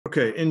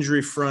Okay,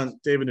 injury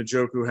front. David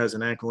Njoku has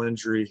an ankle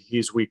injury.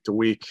 He's week to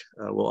week.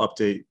 We'll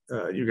update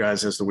you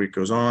guys as the week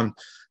goes on.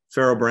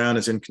 Farrell Brown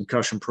is in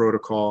concussion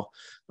protocol.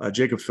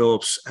 Jacob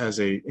Phillips has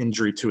an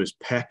injury to his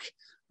pec.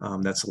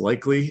 That's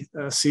likely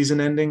season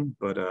ending,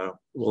 but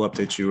we'll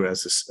update you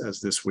as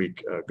this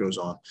week goes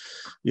on.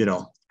 You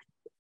know,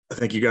 I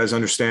think you guys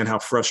understand how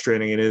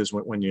frustrating it is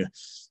when you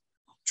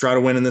try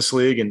to win in this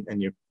league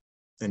and you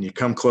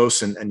come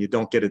close and you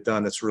don't get it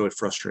done. That's really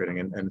frustrating.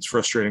 And it's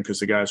frustrating because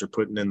the guys are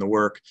putting in the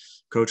work,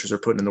 coaches are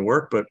putting in the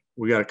work, but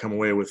we got to come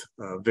away with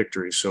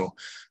victory. So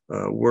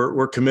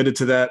we're committed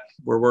to that.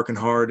 We're working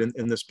hard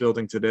in this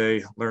building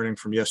today, learning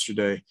from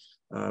yesterday,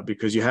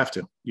 because you have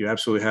to. You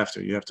absolutely have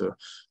to. You have to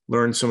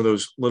learn some of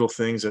those little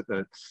things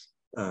that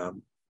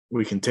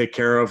we can take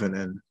care of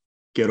and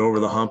get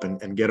over the hump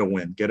and get a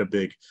win, get a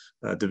big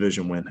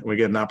division win. And we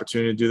get an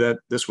opportunity to do that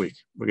this week.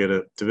 We get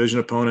a division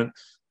opponent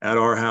at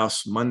our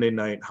house Monday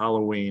night,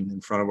 Halloween,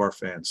 in front of our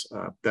fans.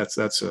 That's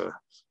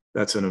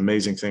an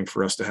amazing thing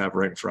for us to have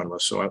right in front of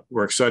us. So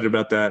we're excited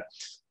about that.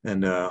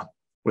 And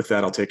with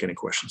that, I'll take any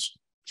questions.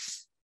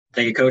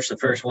 Thank you, Coach. The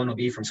first one will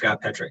be from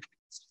Scott Petrick.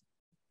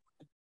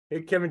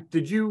 Hey, Kevin,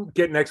 did you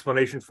get an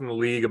explanation from the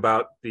league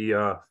about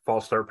the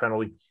false start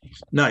penalty?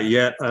 Not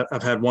yet.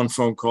 I've had one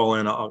phone call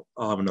in. I'll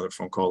have another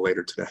phone call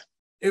later today.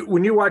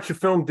 When you watch the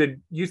film,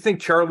 did you think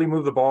Charlie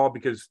moved the ball?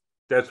 Because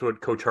that's what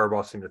Coach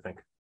Harbaugh seemed to think.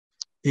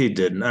 He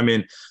didn't. I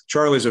mean,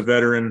 Charlie's a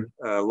veteran,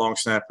 long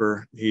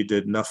snapper. He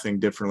did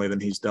nothing differently than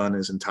he's done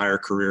his entire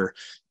career.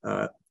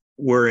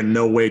 We're in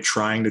no way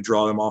trying to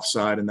draw him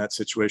offside in that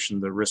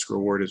situation. The risk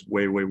reward is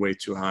way, way, way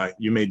too high.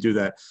 You may do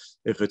that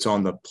if it's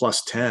on the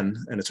 +10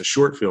 and it's a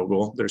short field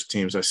goal. There's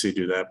teams I see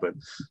do that, but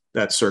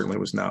that certainly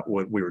was not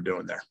what we were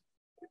doing there.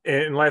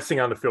 And last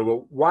thing on the field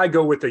goal, why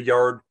go with a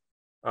yard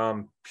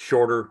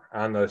shorter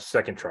on the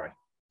second try?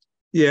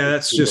 Yeah,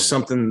 that's just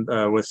something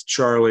with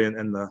Charlie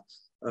and the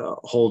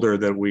holder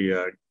that we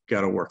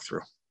got to work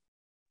through.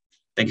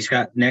 Thank you,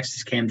 Scott. Next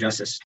is Cam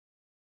Justice.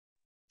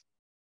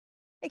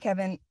 Hey,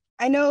 Kevin.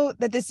 I know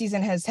that this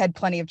season has had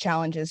plenty of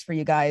challenges for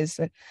you guys,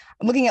 but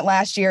I'm looking at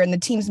last year and the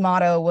team's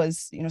motto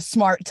was,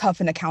 smart, tough,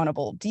 and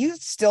accountable. Do you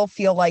still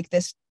feel like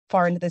this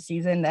far into the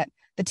season that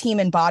the team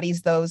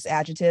embodies those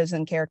adjectives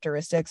and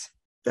characteristics?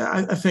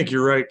 Yeah, I think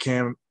you're right,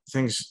 Cam.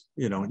 Things,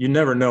 you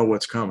never know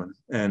what's coming,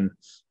 and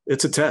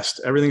it's a test.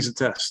 Everything's a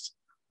test.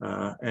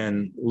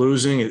 And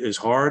losing is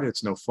hard.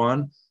 It's no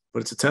fun,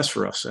 but it's a test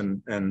for us.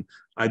 And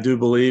I do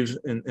believe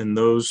in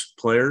those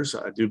players.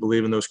 I do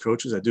believe in those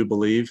coaches. I do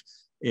believe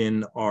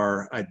in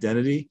our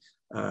identity,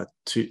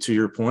 to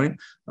your point.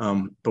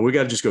 But we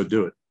got to just go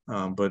do it.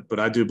 But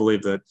I do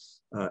believe that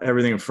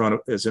everything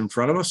is in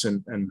front of us,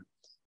 and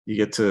you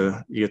get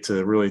to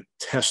really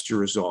test your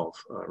resolve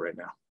right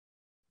now.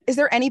 Is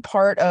there any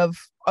part of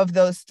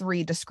those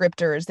three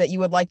descriptors that you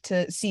would like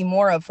to see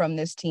more of from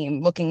this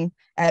team, looking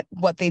at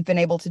what they've been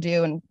able to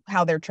do and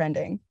how they're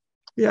trending?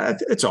 Yeah,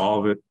 it's all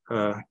of it,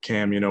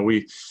 Cam.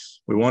 We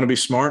want to be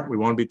smart. We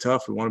want to be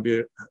tough. We want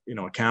to be,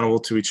 accountable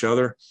to each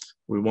other.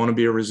 We want to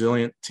be a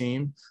resilient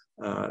team.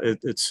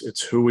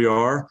 It's who we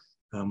are.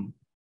 And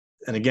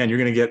again, you're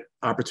going to get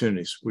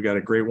opportunities. We got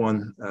a great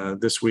one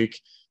this week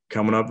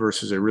coming up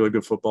versus a really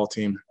good football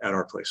team at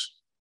our place.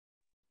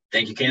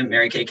 Thank you, Cam.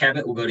 Mary Kay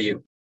Cabot, we'll go to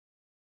you.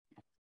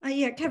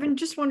 Yeah, Kevin,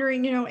 just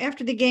wondering,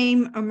 after the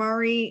game,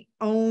 Amari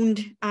owned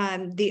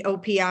the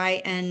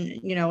OPI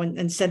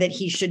and said that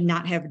he should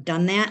not have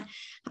done that.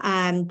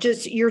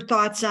 Just your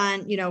thoughts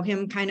on,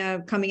 him kind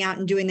of coming out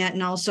and doing that.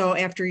 And also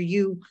after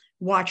you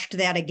watched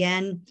that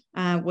again,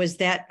 was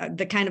that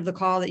the kind of the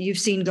call that you've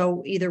seen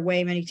go either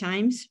way many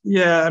times?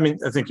 Yeah, I mean,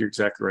 I think you're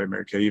exactly right,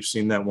 Mary Kay. You've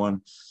seen that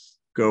one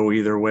go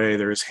either way.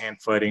 There is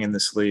hand fighting in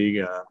this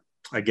league.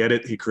 I get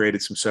it. He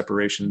created some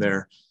separation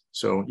there.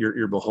 So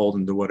you're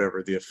beholden to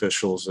whatever the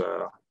officials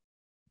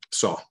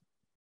saw.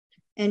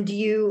 And do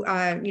you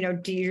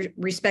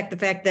respect the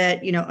fact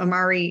that,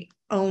 Amari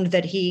owned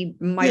that he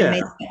might have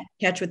made the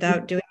catch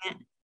without doing it?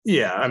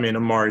 Yeah. I mean,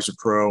 Amari's a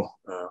pro.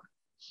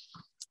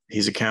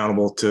 He's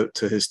accountable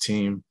to his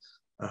team.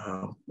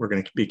 We're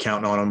going to be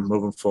counting on him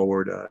moving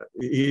forward.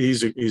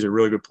 He's a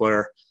really good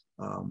player.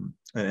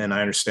 And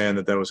I understand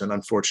that was an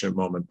unfortunate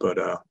moment,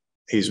 but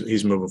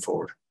he's moving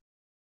forward.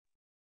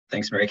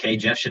 Thanks, Mary Kay.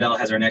 Jeff Shadell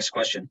has our next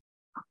question.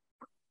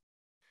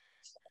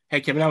 Hey,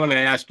 Kevin, I want to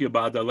ask you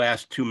about the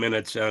last 2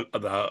 minutes of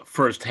the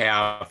first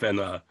half and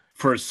the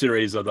first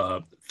series of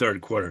the third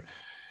quarter.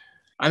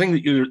 I think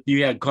that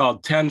you had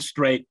called 10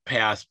 straight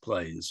pass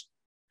plays.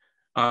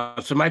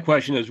 So my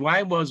question is,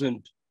 why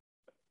wasn't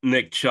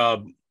Nick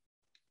Chubb?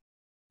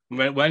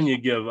 Why didn't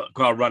you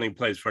call running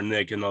plays for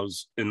Nick in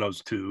those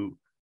two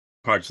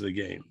parts of the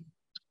game?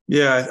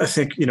 Yeah, I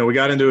think, we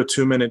got into a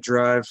 2-minute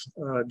drive,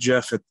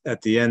 Jeff,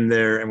 at the end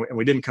there, and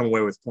we didn't come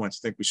away with points.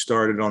 I think we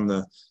started on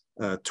the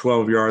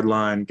 12-yard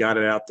line, got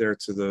it out there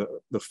to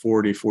the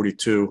 40,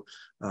 42,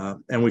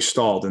 and we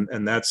stalled.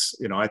 And that's,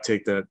 I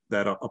take that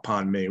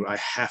upon me. I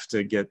have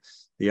to get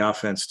the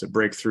offense to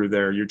break through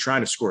there. You're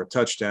trying to score a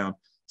touchdown,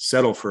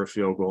 settle for a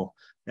field goal,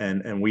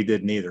 and we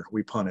did neither.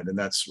 We punted, and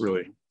that's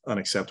really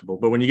unacceptable.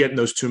 But when you get in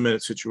those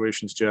 2-minute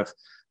situations, Jeff,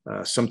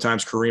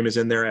 sometimes Kareem is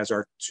in there as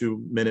our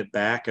 2-minute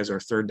back, as our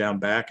third down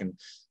back. And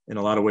in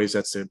a lot of ways,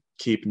 that's to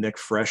keep Nick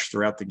fresh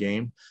throughout the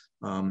game.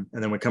 And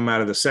then we come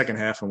out of the second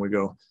half and we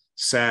go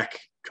sack,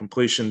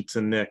 completion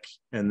to Nick,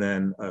 and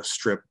then a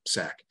strip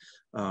sack.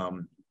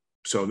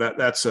 So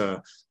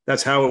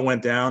that's how it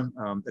went down.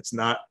 It's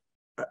not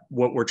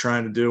what we're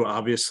trying to do,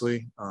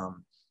 obviously.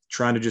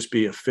 Trying to just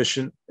be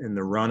efficient in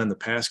the run and the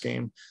pass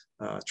game,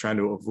 trying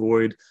to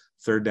avoid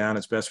third down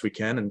as best we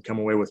can and come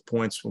away with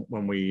points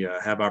when we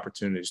have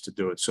opportunities to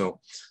do it.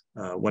 So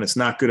when it's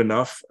not good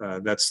enough,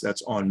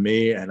 that's on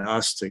me and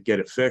us to get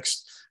it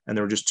fixed. And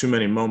there were just too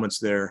many moments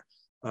there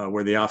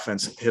where the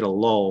offense hit a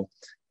lull.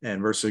 And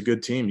versus a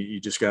good team,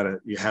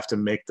 you have to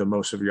make the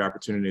most of your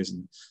opportunities.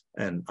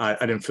 And I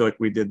didn't feel like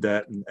we did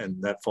that,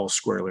 and that falls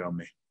squarely on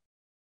me.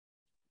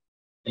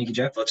 Thank you,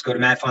 Jeff. Let's go to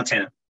Matt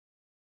Fontana.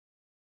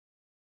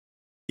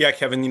 Yeah,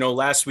 Kevin,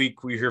 last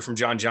week we hear from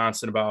John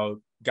Johnson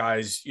about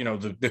guys,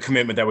 the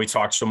commitment that we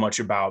talked so much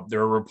about.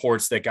 There are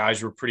reports that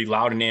guys were pretty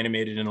loud and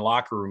animated in the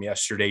locker room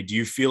yesterday. Do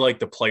you feel like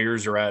the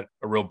players are at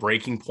a real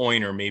breaking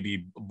point or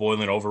maybe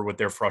boiling over with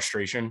their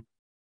frustration?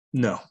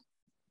 No,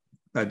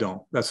 I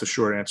don't. That's the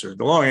short answer.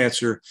 The long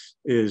answer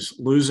is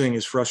losing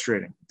is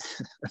frustrating.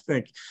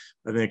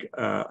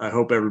 I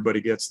hope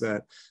everybody gets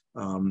that.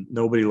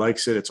 Nobody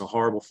likes it. It's a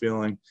horrible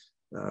feeling.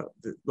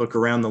 Look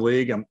around the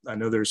league. I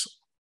know there's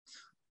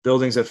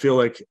buildings that feel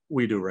like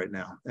we do right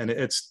now, and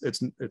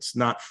it's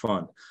not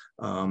fun.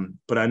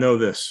 But I know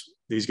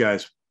these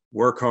guys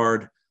work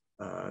hard,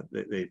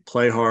 they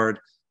play hard,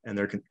 and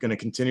they're going to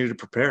continue to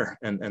prepare.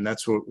 And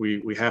that's what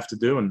we have to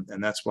do.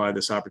 And that's why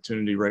this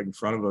opportunity right in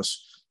front of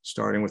us,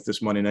 starting with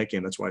this Monday night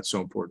game, that's why it's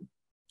so important.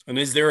 And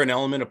is there an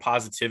element of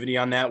positivity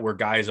on that where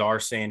guys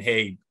are saying,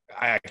 hey,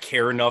 I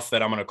care enough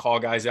that I'm going to call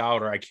guys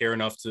out, or I care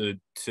enough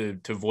to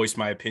voice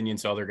my opinion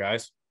to other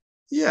guys?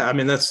 Yeah, I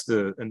mean, that's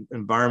the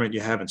environment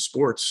you have in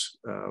sports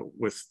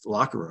with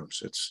locker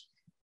rooms.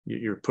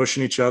 You're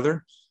pushing each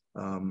other,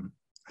 and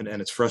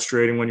it's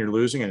frustrating when you're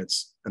losing, and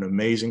it's an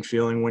amazing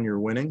feeling when you're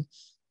winning.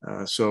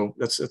 So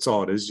that's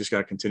all it is. You just got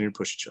to continue to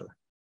push each other.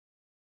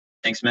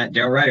 Thanks, Matt.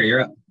 Darryl Ryder,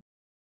 you're up.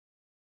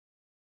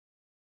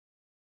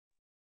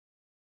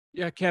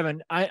 Yeah,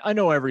 Kevin, I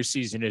know every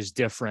season is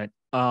different.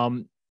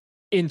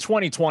 In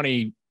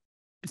 2020,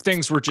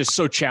 things were just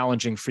so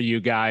challenging for you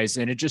guys.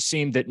 And it just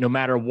seemed that no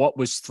matter what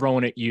was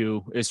thrown at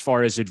you as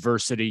far as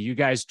adversity, you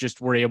guys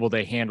just were able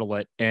to handle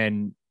it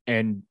and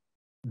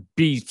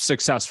be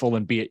successful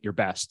and be at your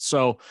best.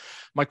 So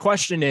my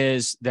question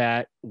is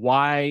that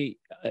why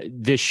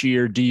this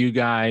year do you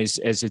guys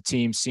as a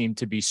team seem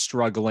to be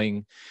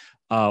struggling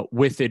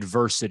with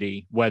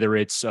adversity, whether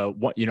it's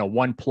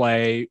one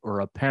play or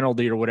a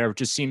penalty or whatever? It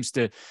just seems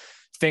to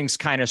things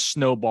kind of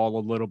snowball a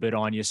little bit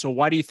on you. So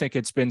why do you think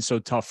it's been so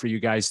tough for you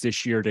guys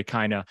this year to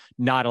kind of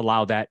not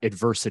allow that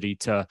adversity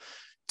to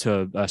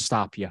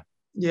stop you?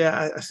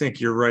 Yeah, I think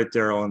you're right,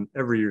 Darryl. And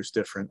every year is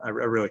different. I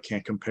really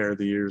can't compare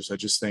the years. I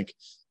just think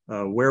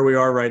where we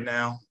are right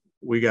now,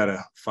 we got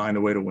to find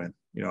a way to win.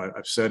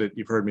 I've said it.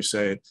 You've heard me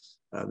say it.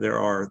 There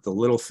are the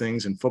little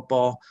things in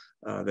football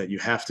that you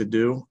have to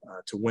do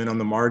to win on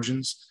the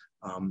margins.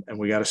 And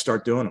we got to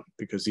start doing them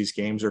because these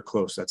games are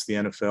close. That's the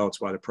NFL.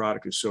 It's why the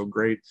product is so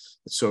great.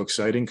 It's so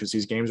exciting because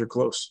these games are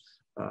close.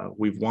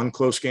 We've won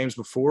close games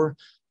before,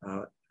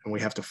 and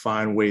we have to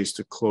find ways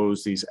to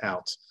close these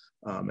out.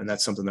 And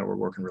that's something that we're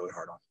working really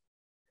hard on.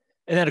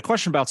 And then a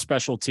question about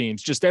special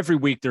teams. Just every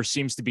week there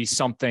seems to be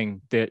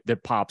something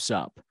that pops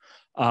up.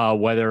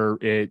 Whether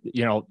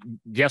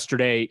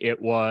yesterday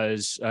it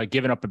was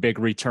giving up a big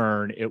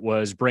return, it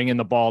was bringing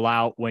the ball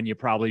out when you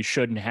probably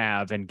shouldn't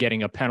have and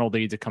getting a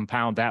penalty to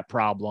compound that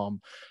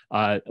problem,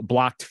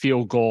 blocked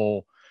field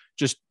goal.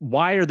 Just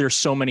why are there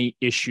so many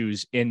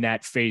issues in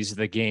that phase of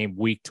the game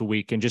week to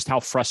week, and just how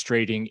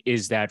frustrating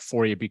is that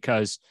for you?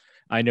 Because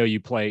I know you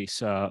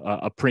place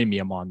a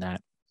premium on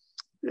that.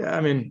 Yeah,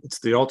 I mean, it's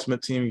the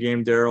ultimate team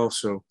game, Darryl.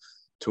 So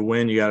to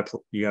win, you got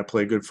to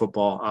play good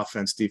football,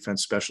 offense,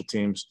 defense, special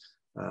teams.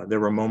 There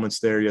were moments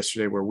there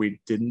yesterday where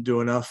we didn't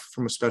do enough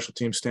from a special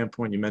team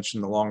standpoint. You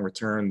mentioned the long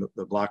return,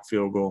 the block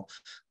field goal.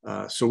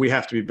 So we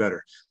have to be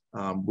better.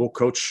 We'll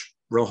coach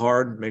real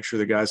hard, make sure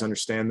the guys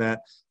understand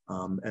that,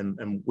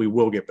 and we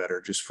will get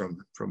better just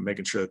from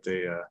making sure that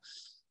they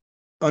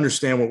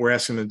understand what we're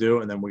asking them to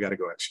do, and then we got to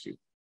go execute.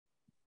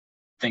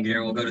 Thank you,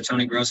 Darryl. We'll go to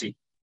Tony Grossi.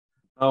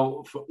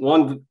 Oh,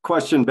 one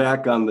question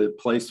back on the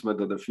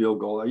placement of the field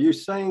goal. Are you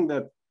saying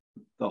that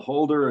the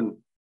holder and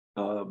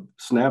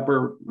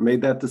snapper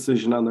made that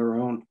decision on their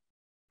own?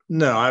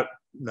 No,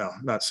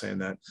 not saying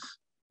that.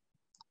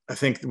 I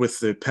think with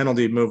the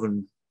penalty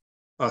moving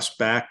us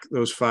back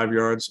those 5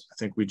 yards, I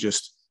think we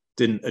just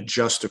didn't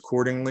adjust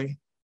accordingly.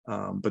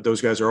 But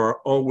those guys are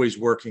always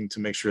working to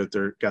make sure that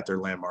they've got their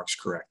landmarks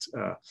correct.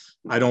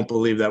 I don't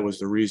believe that was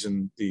the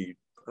reason the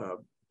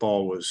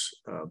ball was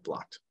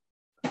blocked.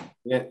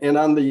 And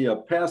on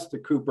the pass to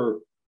Cooper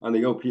on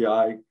the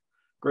OPI,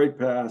 great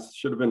pass,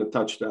 should have been a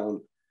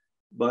touchdown.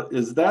 But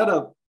is that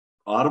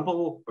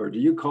audible, or do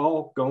you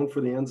call going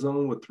for the end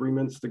zone with 3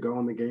 minutes to go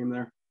in the game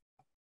there?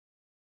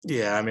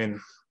 Yeah, I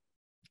mean,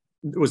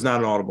 it was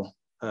not an audible.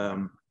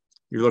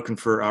 You're looking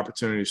for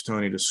opportunities,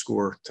 Tony, to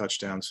score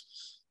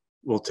touchdowns.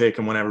 We'll take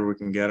them whenever we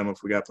can get them.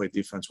 If we got to play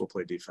defense, we'll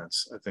play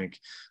defense. I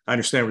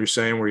understand what you're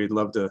saying, where you'd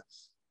love to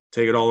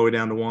take it all the way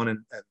down to one and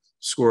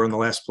score in the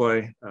last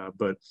play.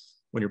 But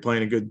when you're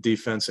playing a good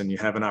defense and you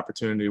have an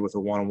opportunity with a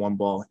one-on-one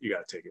ball, you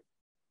got to take it.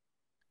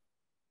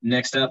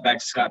 Next up, back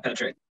to Scott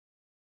Petrie.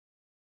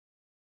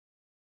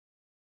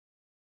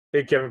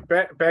 Hey, Kevin,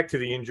 back to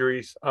the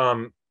injuries.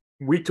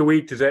 Week to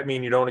week, does that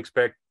mean you don't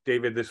expect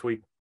David this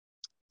week?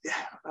 Yeah,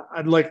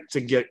 I'd like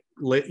to get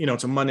late.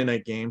 It's a Monday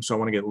night game, so I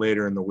want to get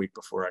later in the week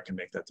before I can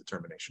make that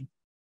determination.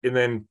 And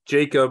then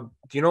Jacob,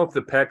 do you know if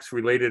the pec's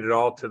related at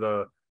all to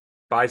the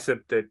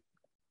bicep that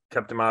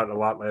kept him out a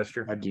lot last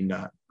year? I do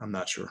not. I'm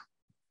not sure.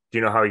 Do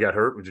you know how he got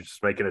hurt? Was it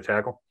just making a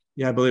tackle?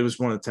 Yeah, I believe it was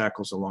one of the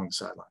tackles along the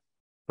sideline.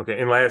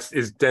 Okay. And last,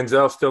 is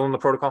Denzel still in the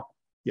protocol?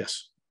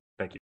 Yes.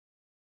 Thank you.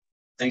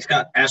 Thanks,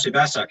 Scott. Ashley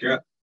Bastock, you're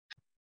up.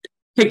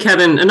 Hey,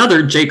 Kevin,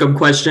 another Jacob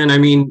question. I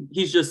mean,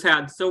 he's just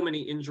had so many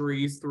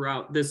injuries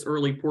throughout this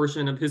early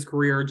portion of his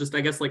career. Just,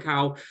 I guess, like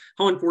how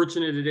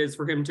unfortunate it is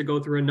for him to go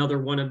through another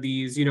one of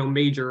these,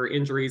 major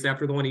injuries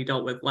after the one he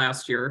dealt with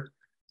last year.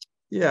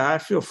 Yeah, I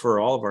feel for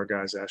all of our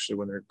guys, actually,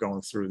 when they're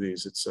going through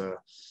these. It's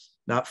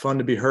not fun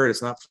to be hurt.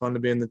 It's not fun to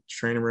be in the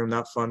training room,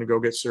 not fun to go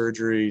get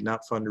surgery,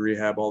 not fun to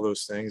rehab, all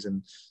those things.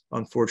 And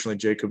unfortunately,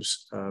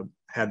 Jacob's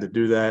had to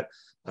do that.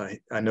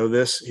 I know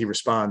this. He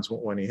responds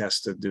when he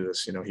has to do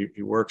this.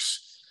 He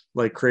works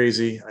like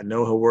crazy. I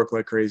know he'll work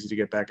like crazy to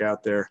get back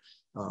out there.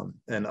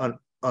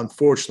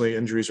 Unfortunately,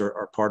 injuries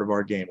are part of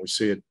our game. We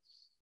see it,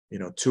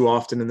 too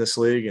often in this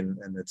league, and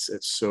it's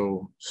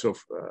so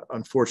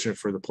unfortunate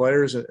for the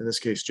players. In this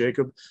case,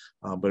 Jacob,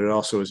 but it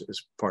also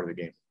is part of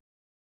the game.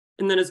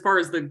 And then as far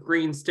as the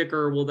green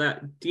sticker, will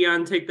that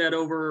Dion take that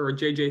over, or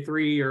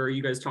JJ3, or are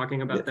you guys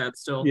talking about that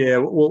still? Yeah,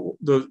 we'll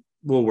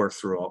work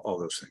through all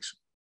those things.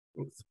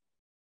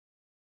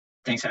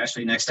 Thanks,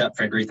 Ashley. Next up,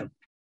 Fred Greetham.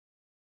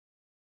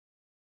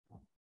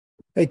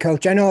 Hey,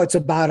 Coach, I know it's a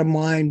bottom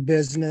line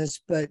business,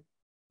 but,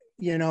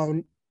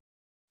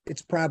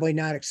 it's probably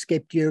not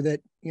escaped you that,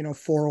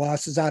 4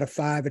 losses out of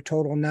 5, a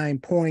total 9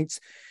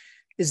 points.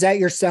 Is that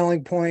your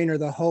selling point, or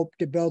the hope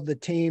to build the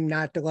team,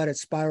 not to let it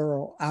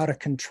spiral out of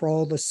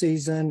control this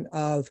season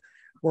of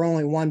we're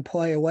only 1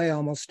 play away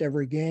almost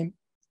every game?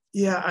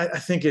 Yeah, I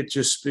think it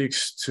just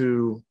speaks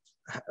to,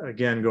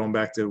 again, going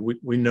back to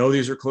we know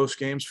these are close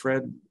games,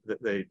 Fred.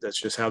 That's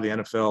just how the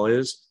NFL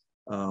is.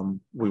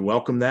 We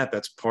welcome that.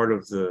 That's part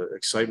of the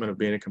excitement of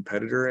being a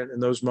competitor in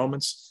those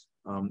moments.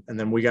 And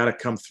then we got to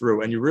come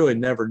through. And you really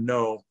never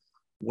know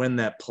when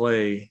that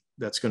play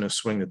that's going to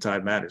swing the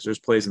tide matters. There's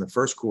plays in the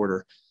first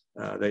quarter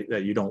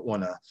that you don't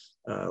want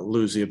to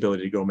lose the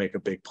ability to go make a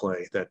big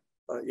play that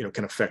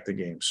can affect the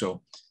game.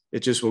 So it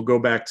just will go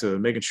back to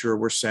making sure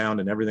we're sound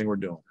in everything we're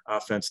doing: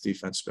 offense,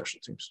 defense, special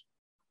teams.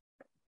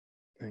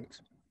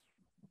 Thanks.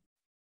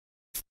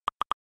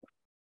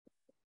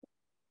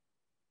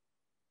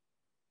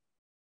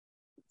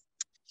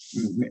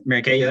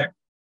 Mary Kay, you there?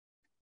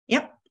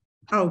 Yep.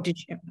 Oh, did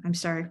you? I'm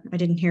sorry. I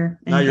didn't hear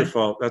anything. Not your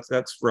fault.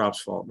 That's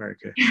Rob's fault, Mary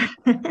Kay.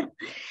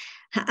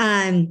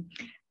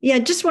 Yeah,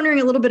 just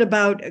wondering a little bit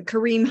about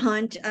Kareem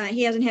Hunt.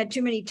 He hasn't had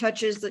too many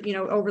touches,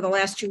 over the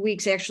last 2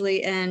 weeks,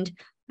 actually. And,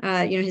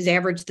 his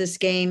average this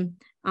game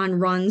on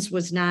runs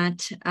was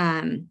not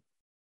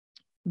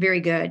very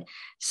good.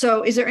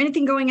 So is there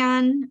anything going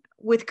on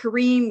with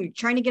Kareem? You're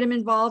trying to get him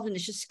involved and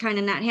it's just kind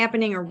of not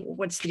happening, or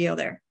what's the deal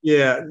there?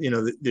 Yeah,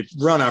 the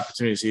run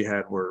opportunities he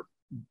had were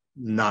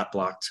not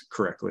blocked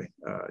correctly.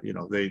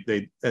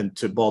 They and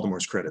to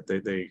Baltimore's credit,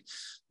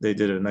 they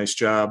did a nice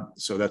job.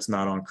 So that's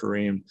not on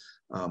Kareem.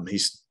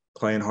 He's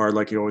playing hard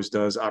like he always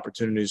does.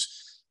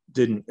 Opportunities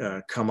didn't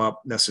come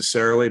up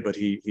necessarily, but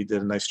he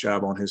did a nice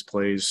job on his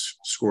plays,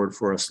 scored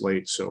for us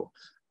late. So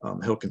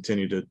he'll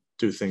continue to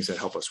do things that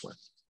help us win.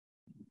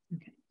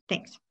 Okay,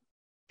 thanks.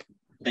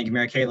 Thank you,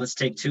 Mary Kay. Let's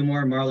take 2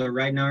 more. Marla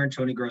Reitner and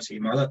Tony Grossi.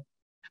 Marla.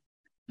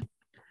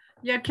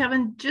 Yeah,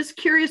 Kevin, just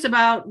curious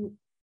about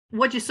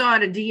what you saw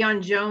out of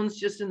Deion Jones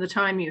just in the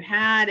time you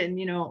had. And,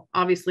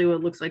 obviously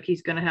what looks like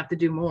he's going to have to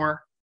do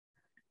more.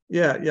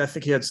 Yeah, I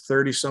think he had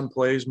 30 some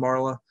plays,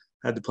 Marla.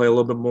 Had to play a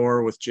little bit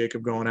more with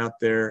Jacob going out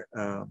there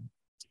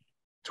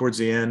towards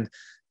the end.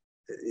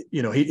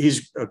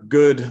 He's a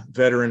good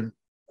veteran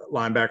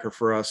linebacker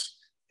for us.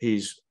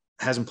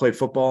 Hasn't played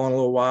football in a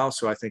little while,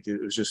 so I think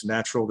it was just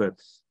natural that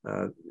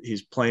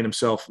he's playing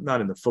himself,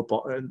 not in the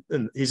football,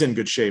 and he's in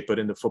good shape, but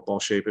into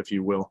football shape, if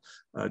you will,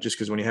 just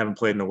because when you haven't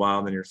played in a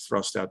while, then you're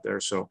thrust out there.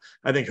 So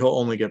I think he'll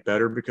only get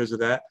better because of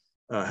that.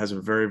 Has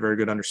a very, very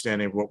good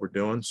understanding of what we're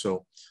doing.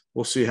 So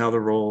we'll see how the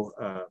role,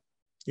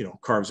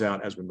 carves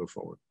out as we move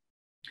forward.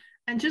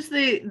 And just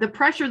the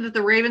pressure that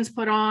the Ravens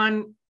put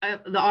on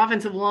the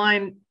offensive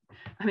line.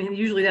 I mean,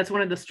 usually that's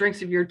one of the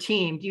strengths of your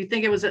team. Do you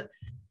think it was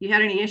you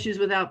had any issues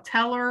without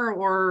Teller,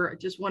 or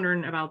just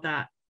wondering about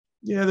that?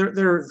 Yeah,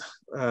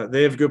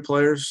 they have good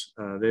players.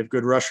 They have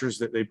good rushers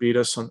that they beat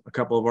us on a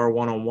couple of our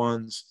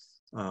one-on-ones.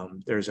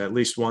 There's at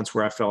least once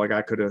where I felt like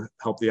I could have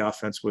helped the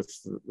offense with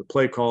the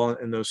play call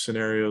in those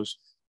scenarios.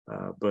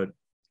 But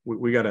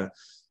we got to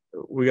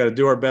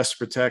do our best to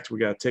protect. We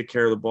got to take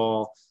care of the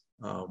ball.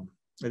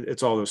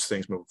 It's all those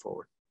things moving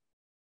forward.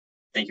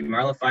 Thank you,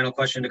 Marla. Final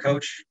question to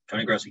Coach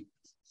Tony Grossi.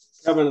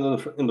 Kevin,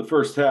 in the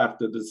first half,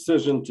 the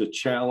decision to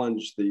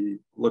challenge the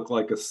looked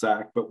like a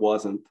sack but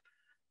wasn't,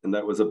 and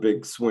that was a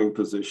big swing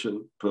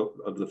position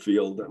of the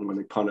field, and when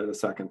they punted a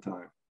second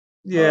time.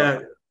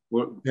 Yeah.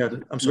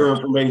 I'm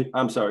sorry.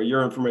 I'm sorry.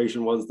 Your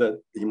information was that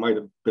he might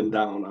have been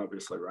down,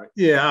 obviously, right?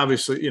 Yeah,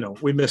 obviously,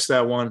 we missed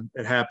that one.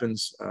 It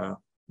happens.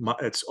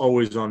 It's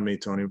always on me,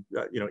 Tony.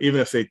 Even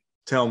if they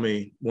tell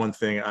me one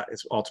thing,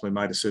 it's ultimately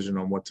my decision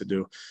on what to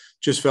do.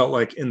 Just felt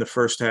like in the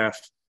first half,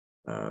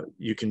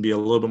 you can be a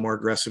little bit more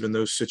aggressive in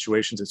those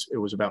situations. It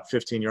was about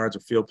 15 yards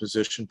of field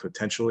position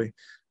potentially,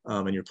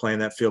 and you're playing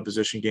that field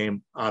position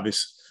game.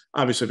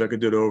 Obviously, if I could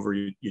do it over,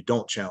 you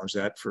don't challenge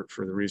that for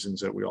the reasons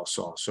that we all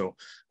saw. So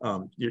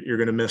you're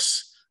going to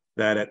miss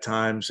that at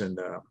times,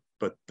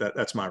 but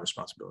that's my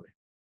responsibility.